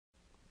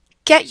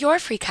Get your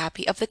free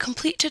copy of the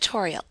complete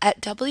tutorial at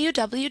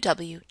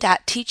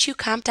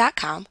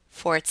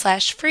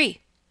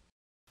www.teachucomp.com/free.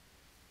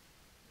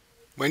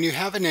 When you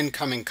have an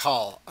incoming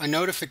call, a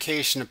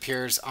notification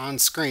appears on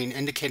screen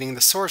indicating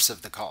the source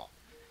of the call.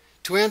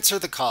 To answer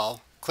the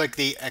call, click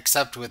the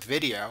Accept with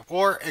Video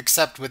or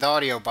Accept with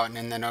Audio button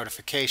in the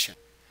notification.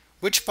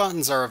 Which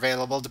buttons are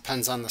available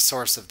depends on the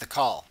source of the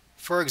call.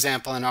 For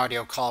example, an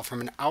audio call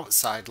from an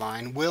outside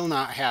line will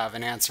not have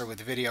an Answer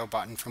with Video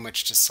button from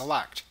which to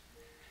select.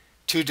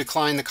 To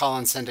decline the call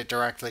and send it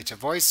directly to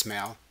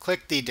voicemail,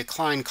 click the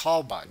Decline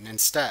Call button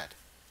instead.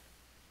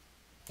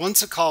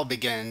 Once a call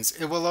begins,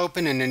 it will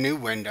open in a new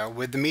window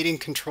with the Meeting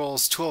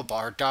Controls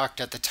toolbar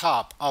docked at the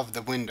top of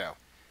the window.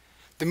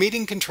 The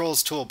Meeting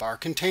Controls toolbar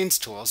contains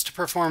tools to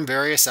perform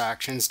various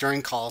actions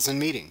during calls and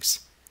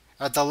meetings.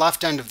 At the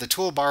left end of the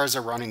toolbar is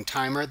a running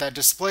timer that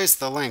displays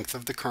the length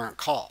of the current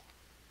call.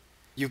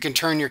 You can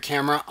turn your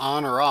camera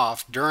on or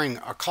off during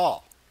a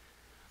call.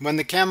 When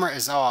the camera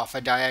is off,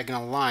 a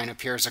diagonal line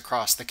appears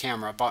across the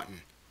camera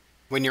button.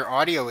 When your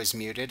audio is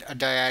muted, a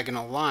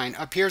diagonal line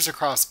appears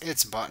across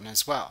its button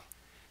as well.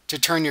 To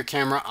turn your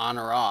camera on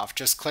or off,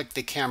 just click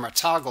the camera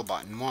toggle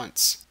button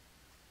once.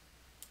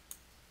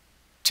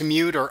 To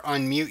mute or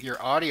unmute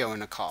your audio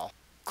in a call,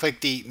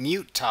 click the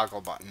mute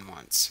toggle button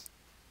once.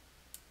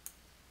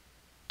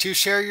 To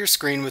share your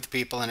screen with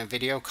people in a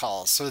video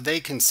call so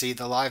they can see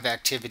the live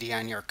activity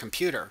on your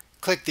computer,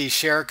 click the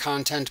Share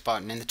Content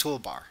button in the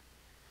toolbar.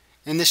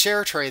 In the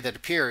share tray that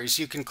appears,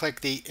 you can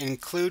click the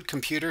Include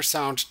Computer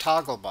Sound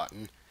toggle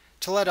button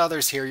to let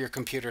others hear your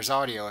computer's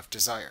audio if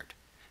desired.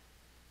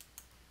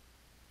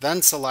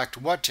 Then select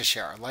what to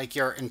share, like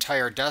your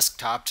entire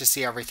desktop to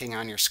see everything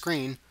on your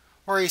screen,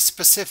 or a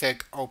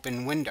specific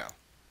open window.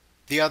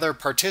 The other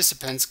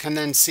participants can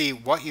then see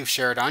what you've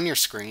shared on your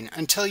screen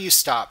until you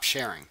stop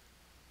sharing.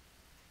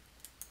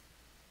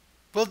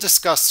 We'll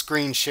discuss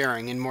screen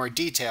sharing in more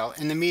detail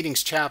in the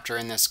Meetings chapter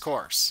in this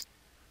course.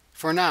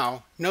 For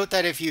now, note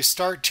that if you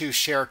start to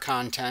share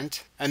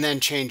content and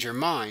then change your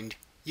mind,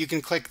 you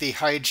can click the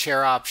Hide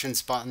Share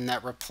Options button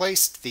that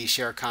replaced the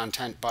Share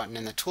Content button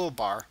in the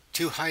toolbar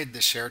to hide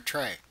the share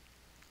tray.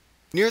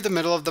 Near the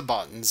middle of the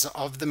buttons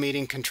of the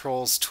Meeting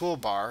Controls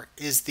toolbar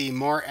is the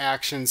More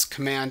Actions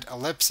command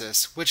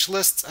ellipsis, which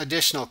lists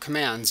additional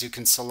commands you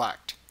can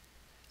select.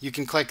 You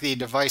can click the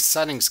Device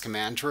Settings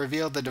command to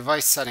reveal the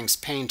Device Settings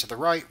pane to the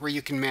right where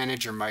you can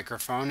manage your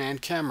microphone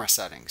and camera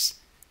settings.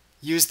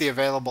 Use the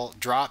available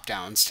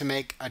drop-downs to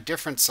make a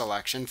different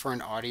selection for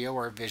an audio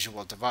or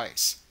visual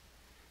device.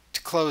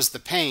 To close the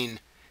pane,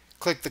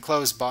 click the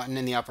Close button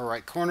in the upper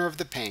right corner of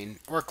the pane,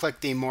 or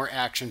click the More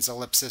Actions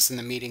ellipsis in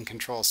the Meeting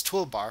Controls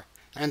toolbar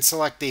and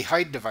select the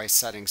Hide Device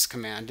Settings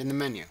command in the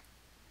menu.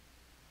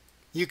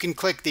 You can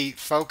click the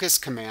Focus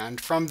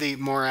command from the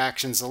More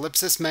Actions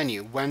ellipsis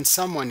menu when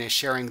someone is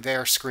sharing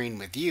their screen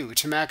with you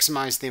to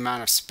maximize the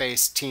amount of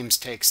space Teams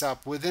takes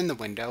up within the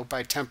window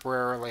by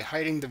temporarily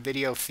hiding the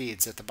video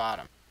feeds at the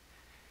bottom.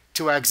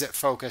 To exit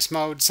focus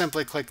mode,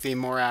 simply click the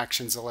More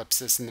Actions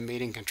ellipsis in the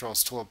Meeting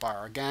Controls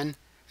toolbar again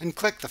and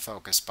click the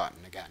Focus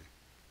button again.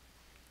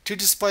 To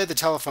display the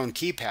telephone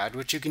keypad,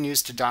 which you can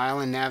use to dial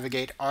and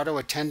navigate auto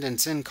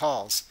attendance in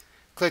calls,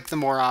 click the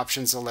More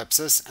Options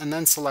ellipsis and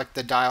then select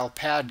the Dial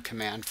Pad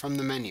command from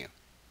the menu.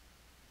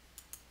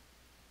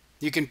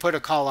 You can put a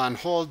call on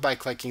hold by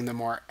clicking the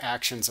More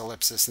Actions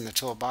ellipsis in the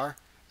toolbar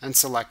and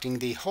selecting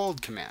the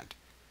Hold command.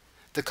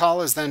 The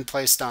call is then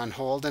placed on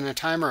hold and a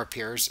timer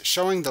appears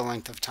showing the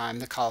length of time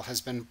the call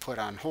has been put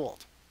on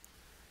hold.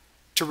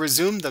 To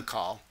resume the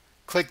call,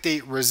 click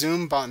the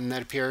Resume button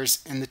that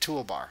appears in the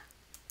toolbar.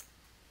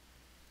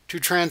 To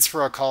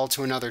transfer a call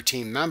to another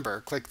team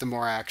member, click the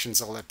More Actions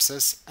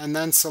ellipsis and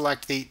then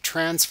select the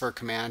Transfer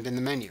command in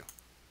the menu.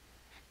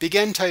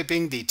 Begin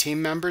typing the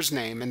team member's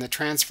name in the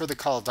Transfer the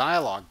Call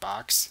dialog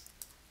box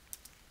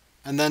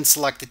and then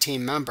select the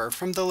team member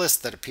from the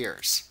list that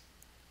appears.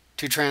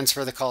 To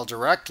transfer the call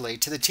directly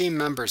to the team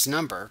member's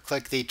number,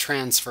 click the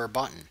Transfer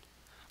button.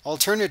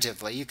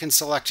 Alternatively, you can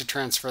select to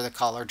transfer the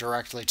caller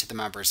directly to the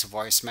member's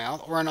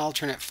voicemail or an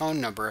alternate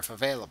phone number if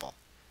available.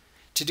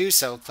 To do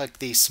so, click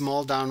the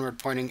small downward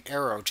pointing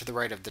arrow to the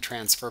right of the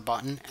Transfer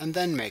button and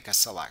then make a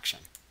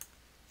selection.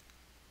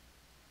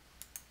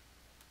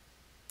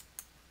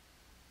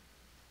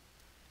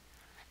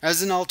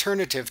 As an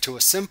alternative to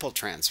a simple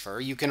transfer,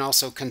 you can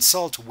also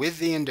consult with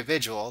the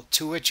individual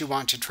to which you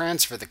want to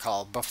transfer the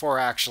call before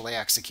actually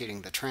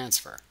executing the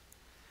transfer.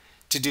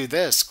 To do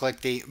this,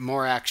 click the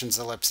More Actions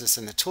ellipsis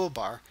in the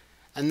toolbar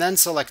and then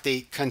select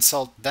the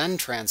Consult Then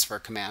Transfer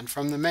command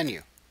from the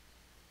menu.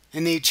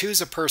 In the Choose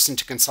a Person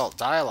to Consult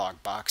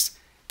dialog box,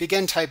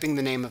 begin typing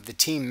the name of the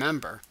team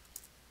member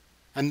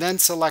and then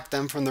select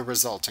them from the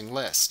resulting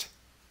list.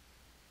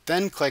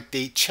 Then click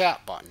the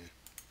Chat button.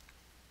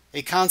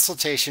 A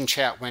consultation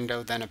chat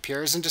window then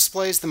appears and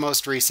displays the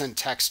most recent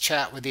text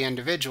chat with the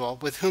individual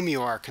with whom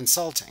you are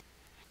consulting.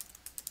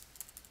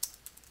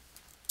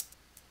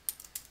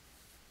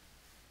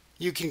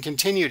 You can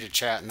continue to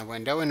chat in the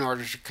window in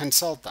order to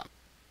consult them.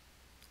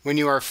 When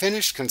you are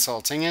finished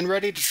consulting and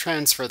ready to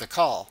transfer the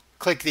call,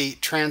 click the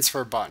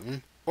Transfer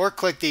button, or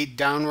click the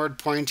downward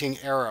pointing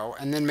arrow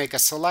and then make a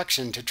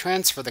selection to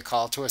transfer the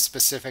call to a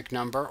specific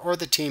number or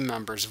the team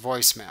member's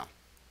voicemail.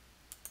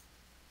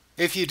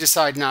 If you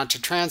decide not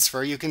to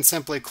transfer, you can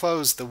simply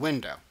close the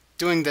window.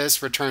 Doing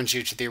this returns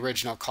you to the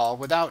original call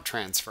without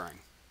transferring.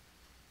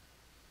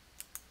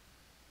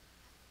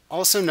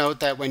 Also note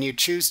that when you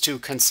choose to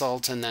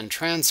consult and then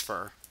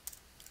transfer,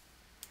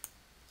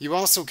 you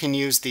also can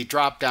use the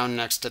drop-down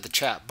next to the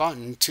chat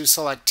button to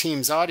select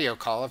Teams audio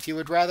call if you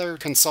would rather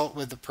consult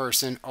with the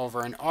person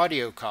over an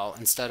audio call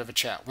instead of a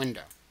chat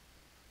window.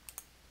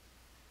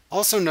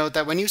 Also note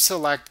that when you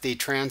select the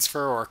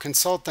transfer or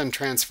consult then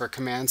transfer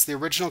commands, the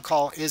original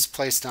call is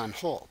placed on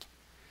hold.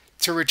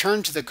 To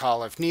return to the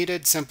call if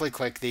needed, simply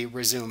click the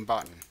Resume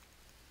button.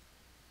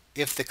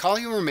 If the call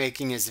you are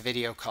making is a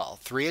video call,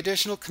 3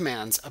 additional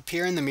commands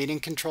appear in the Meeting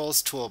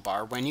Controls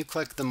toolbar when you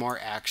click the More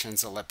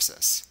Actions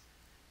ellipsis.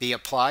 The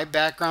Apply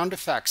Background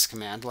Effects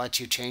command lets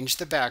you change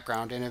the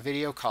background in a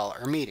video call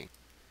or meeting.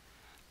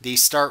 The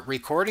Start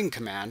Recording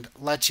command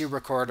lets you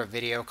record a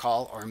video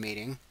call or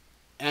meeting.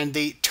 And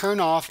the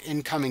Turn Off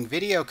Incoming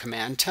Video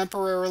command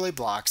temporarily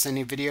blocks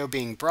any video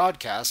being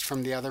broadcast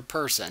from the other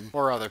person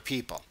or other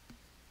people.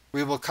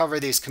 We will cover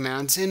these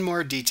commands in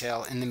more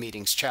detail in the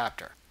Meetings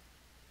chapter.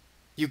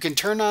 You can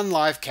turn on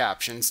live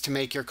captions to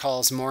make your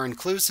calls more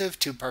inclusive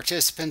to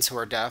participants who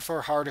are deaf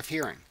or hard of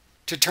hearing.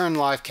 To turn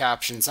live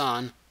captions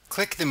on,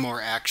 click the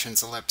More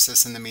Actions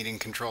ellipsis in the Meeting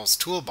Controls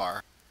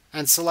toolbar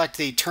and select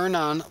the Turn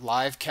On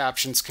Live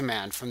Captions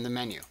command from the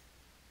menu.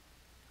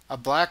 A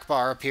black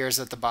bar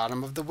appears at the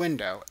bottom of the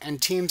window and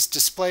Teams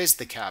displays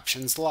the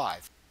captions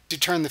live. To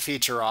turn the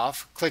feature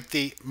off, click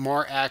the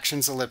More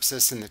Actions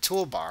ellipsis in the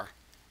toolbar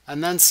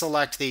and then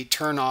select the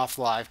Turn Off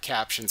Live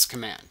Captions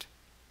command.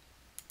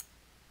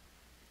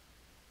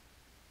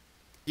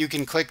 You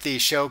can click the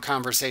Show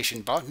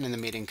Conversation button in the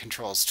Meeting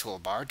Controls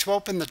toolbar to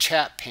open the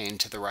Chat pane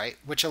to the right,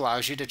 which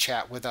allows you to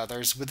chat with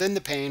others within the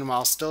pane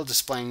while still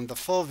displaying the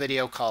full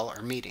video call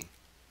or meeting.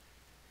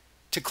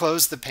 To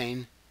close the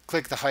pane,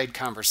 click the Hide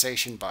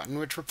Conversation button,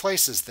 which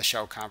replaces the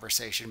Show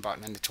Conversation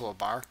button in the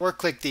toolbar, or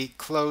click the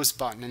Close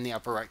button in the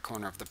upper right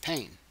corner of the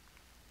pane.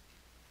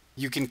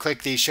 You can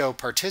click the Show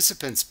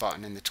Participants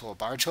button in the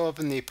toolbar to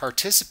open the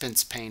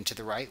Participants pane to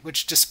the right,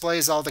 which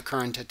displays all the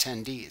current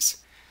attendees.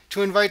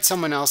 To invite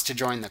someone else to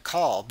join the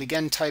call,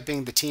 begin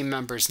typing the team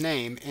member's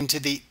name into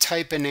the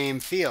Type a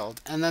Name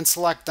field and then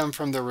select them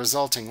from the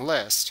resulting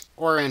list,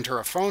 or enter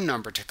a phone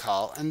number to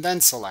call and then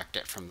select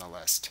it from the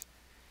list.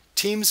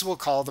 Teams will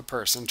call the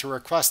person to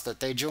request that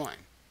they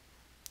join.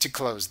 To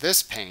close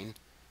this pane,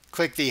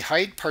 click the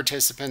Hide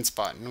Participants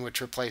button,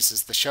 which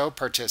replaces the Show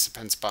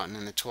Participants button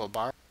in the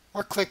toolbar,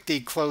 or click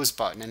the Close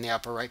button in the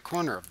upper right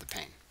corner of the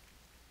pane.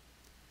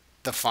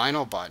 The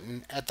final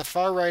button at the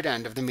far right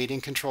end of the Meeting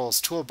Controls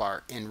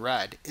toolbar in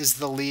red is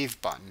the Leave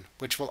button,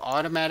 which will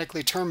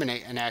automatically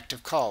terminate an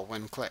active call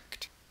when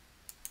clicked.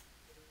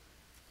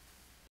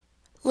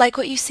 Like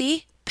what you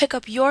see? Pick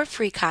up your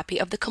free copy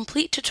of the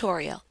complete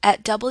tutorial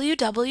at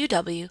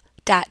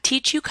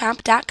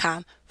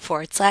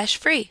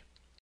www.teachucomp.com/free.